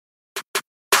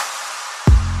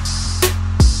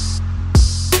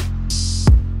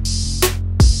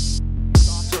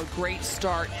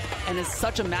start and is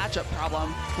such a matchup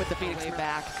problem with the Phoenix way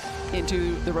back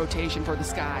into the rotation for the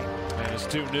Sky. And it's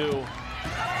too new.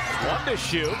 One to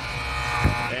shoot,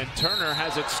 and Turner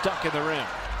has it stuck in the rim.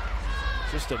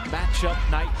 Just a matchup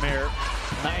nightmare,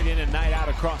 night in and night out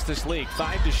across this league.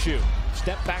 5 to shoot.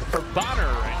 Step back for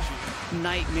Bonner.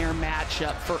 Nightmare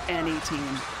matchup for any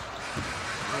team.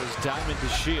 There's Diamond to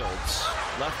Shields,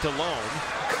 left alone.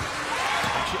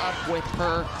 Up with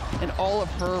her and all of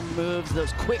her moves,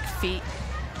 those quick feet.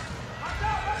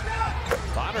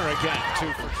 Bonner again,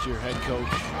 first-year head coach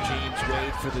James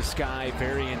Wade for the Sky,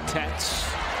 very intense.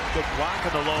 Good block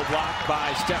on the low block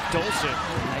by Steph Dolson.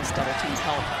 Nice double team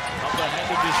help. Up ahead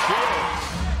to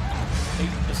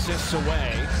Shields. 8 assists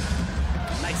away.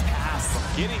 Nice pass.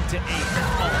 Getting to 8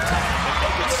 all time and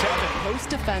make it 7. Post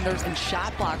defenders and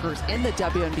shot blockers in the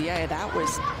WNBA. That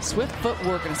was swift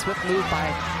footwork and a swift move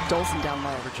by Dolson down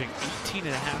low. Averaging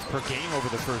 18.5 per game over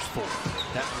the first 4.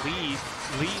 That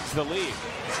leads the league.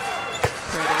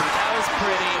 Pretty. That was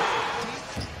pretty.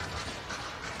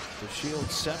 The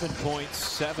Shields 7 points,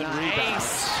 7 nice.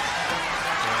 rebounds.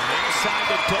 And inside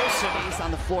to Dolson. Base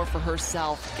on the floor for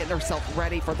herself, getting herself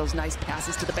ready for those nice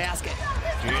passes to the basket.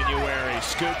 January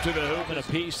scoop to the hoop and a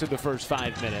piece to the first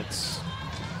 5 minutes.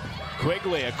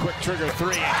 Quigley, a quick trigger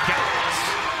 3 and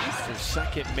counts. Her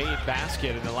second made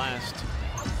basket in the last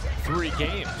 3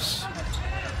 games.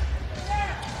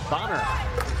 Bonner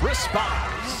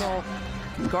responds. So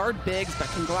can guard bigs, but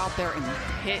can go out there and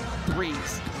hit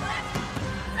threes.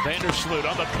 Vandersloot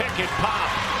on the pick and pop.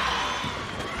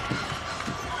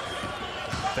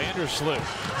 Vandersloot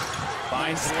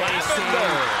finds Lavender.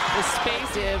 The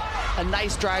space, a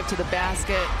nice drive to the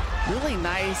basket. Really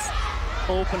nice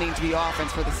opening to the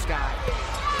offense for the Sky.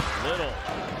 Little.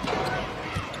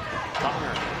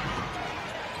 Bonner.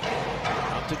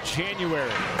 Out to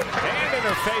January. And in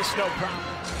her face, no problem.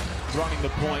 Running the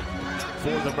point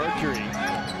for the Mercury.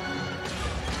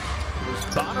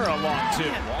 There's Bonner along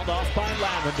too. Walled off by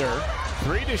Lavender.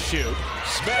 3 to shoot.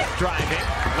 Smith driving.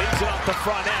 Leads it off the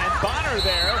front end. Bonner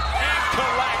there. And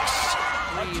collects.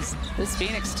 This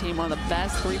Phoenix team, one of the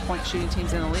best three-point shooting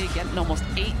teams in the league, getting almost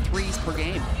 8 threes per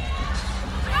game.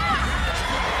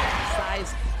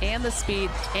 Size and the speed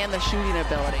and the shooting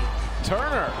ability.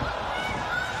 Turner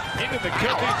into the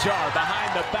cookie jar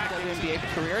behind the back. WNBA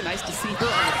career. Nice to see her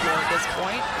on the floor at this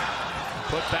point.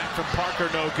 Put back from Parker,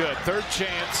 no good. Third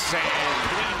chance and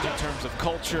clean in terms of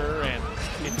culture and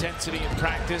intensity and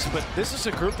practice. But this is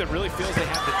a group that really feels they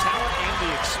have the talent and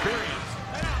the experience.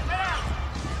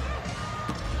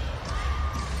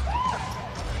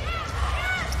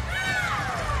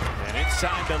 And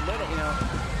inside the Little. You know,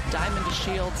 Diamond to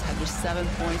Shields had just 7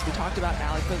 points. We talked about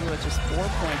Allie Quigley with just 4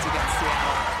 points against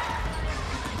Seattle.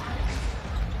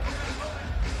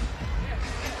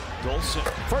 Dolson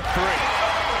for 3.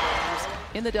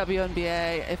 In the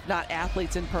WNBA, if not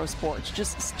athletes in pro sports,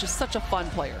 just such a fun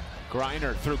player.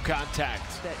 Griner through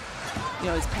contact. That, you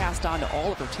know, is passed on to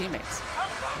all of her teammates.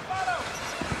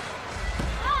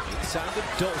 Inside to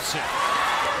Dolson.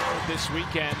 This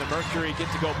weekend, the Mercury get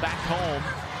to go back home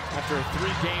after a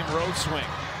 3-game road swing.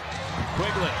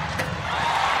 Quigley.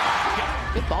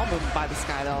 Good ball movement by the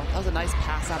Sky, though. That was a nice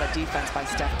pass out of defense by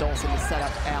Steph Dolson to set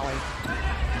up Allie.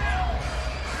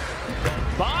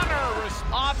 Bonner.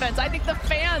 Offense. I think the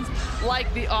fans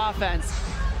like the offense.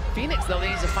 Phoenix, though, they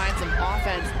need to find some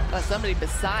offense, somebody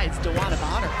besides DeWanna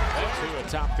Bonner. Two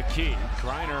atop the key.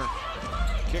 Griner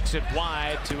kicks it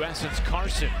wide to Essence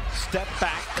Carson. Step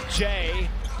back, Jay.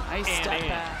 Nice step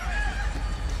back.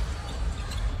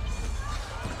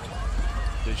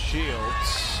 The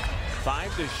Shields,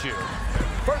 5 to shoot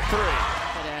for 3.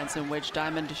 Confidence in which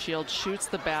Diamond to Shields shoots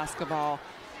the basketball.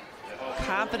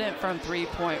 Confident from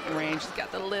 3-point range. He's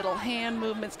got the little hand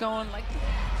movements going like.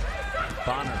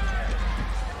 Bonner.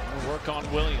 Work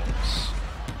on Williams.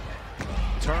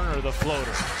 Turner, the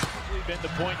floater. We've been the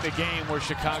point in the game where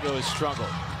Chicago has struggled.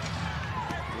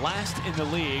 Last in the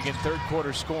league in third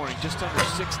quarter scoring, just under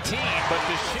 16, but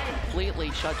the Shields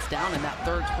completely shuts down in that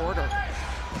third quarter.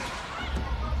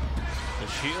 The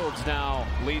Shields now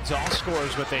leads all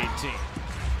scorers with 18.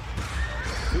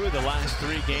 2 of the last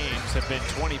 3 games have been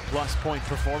 20-plus point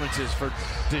performances for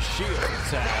the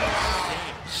Shields as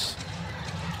games.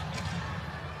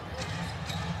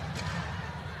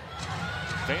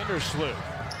 Vandersloot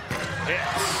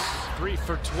hits 3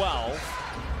 for 12.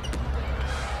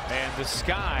 And the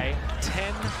Sky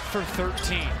 10 for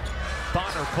 13.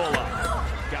 Bonner pull up.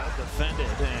 Got defended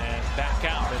and back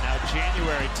out. And now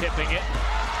January tipping it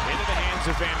into the hands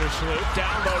of Vandersloot.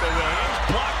 Down low to Williams.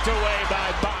 Blocked away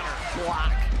by Bonner.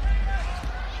 Block.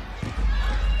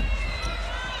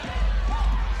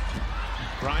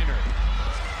 Griner.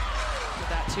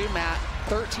 Matt.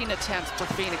 13 attempts for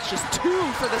Phoenix, just 2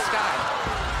 for the Sky.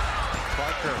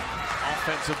 Parker,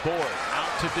 offensive board, out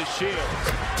to DeShields.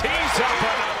 Tees up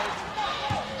another.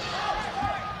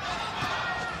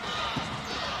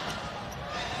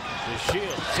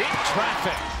 DeShields in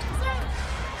traffic.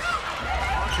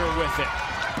 Parker with it.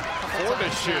 For the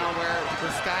shoot. Now where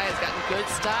the Sky has gotten good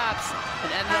stops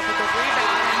and ended up with a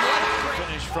rebound.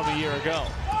 Finish from a year ago.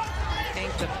 I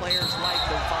think the players like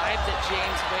the vibe that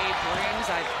James Wade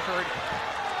brings. I've heard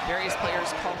various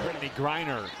players call her Brittany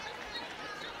Griner.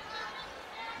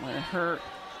 When her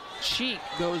cheek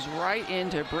goes right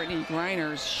into Brittany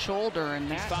Griner's shoulder,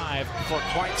 and that 5 for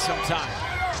quite some time.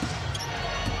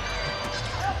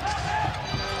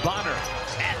 Bonner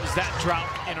ends that drought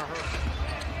in a hurry.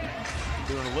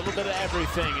 Doing a little bit of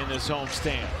everything in this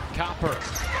homestand. Copper.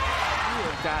 You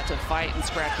have got to fight and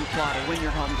scrap and claw to win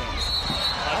your home games.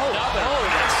 Another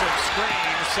massive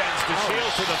screen sends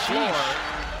DeShields to the floor.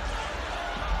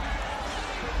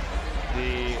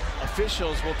 The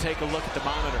officials will take a look at the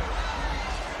monitor.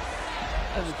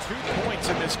 There's 2 points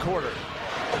in this quarter.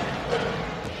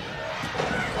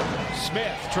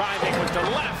 Smith driving with the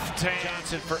left hand.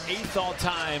 Johnson for 8th all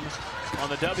time on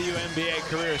the WNBA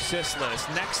career assist list.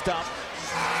 Next up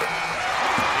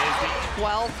is the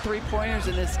 12 three-pointers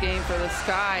in this game for the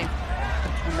Sky,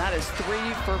 and that is 3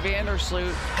 for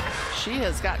Vandersloot. She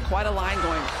has got quite a line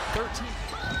going. 13.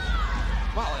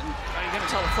 Wow, and are you going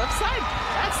to tell the flip side?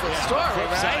 That's the story, the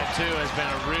flip right? side too has been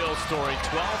a real story.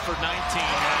 12 for 19.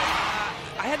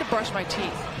 I had to brush my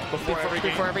teeth before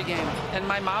every game. And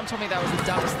my mom told me that was the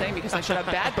dumbest thing because I should have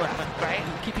bad breath, right?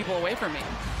 And keep people away from me.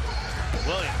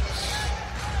 Williams.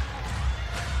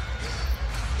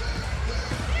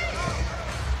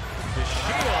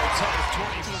 DeShields has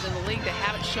 20. Teams in the league that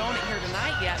haven't shown it here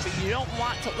tonight yet, but you don't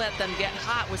want to let them get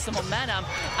hot with some momentum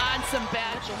on some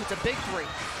bad. It's a big 3.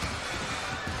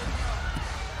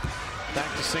 Back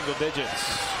to single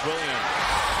digits. Williams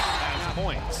has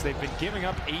points. They've been giving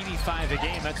up 85 a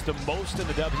game. That's the most in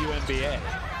the WNBA.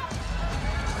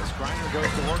 As Griner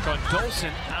goes to work on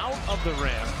Dolson out of the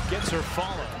rim. Gets her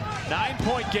followed.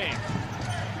 9-point game.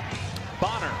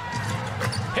 Bonner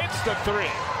hits the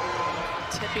 3.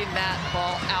 Tipping that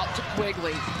ball out to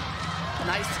Quigley.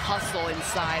 Nice hustle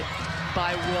inside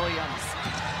by Williams.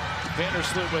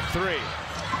 Vandersloot with 3.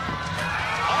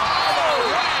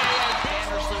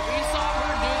 We saw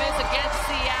her do this against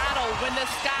Seattle when the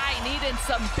Sky needed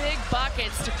some big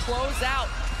buckets to close out.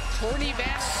 Courtney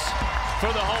Vandersloot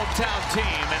for the hometown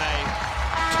team, and a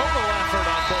total effort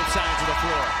on both sides of the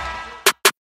floor.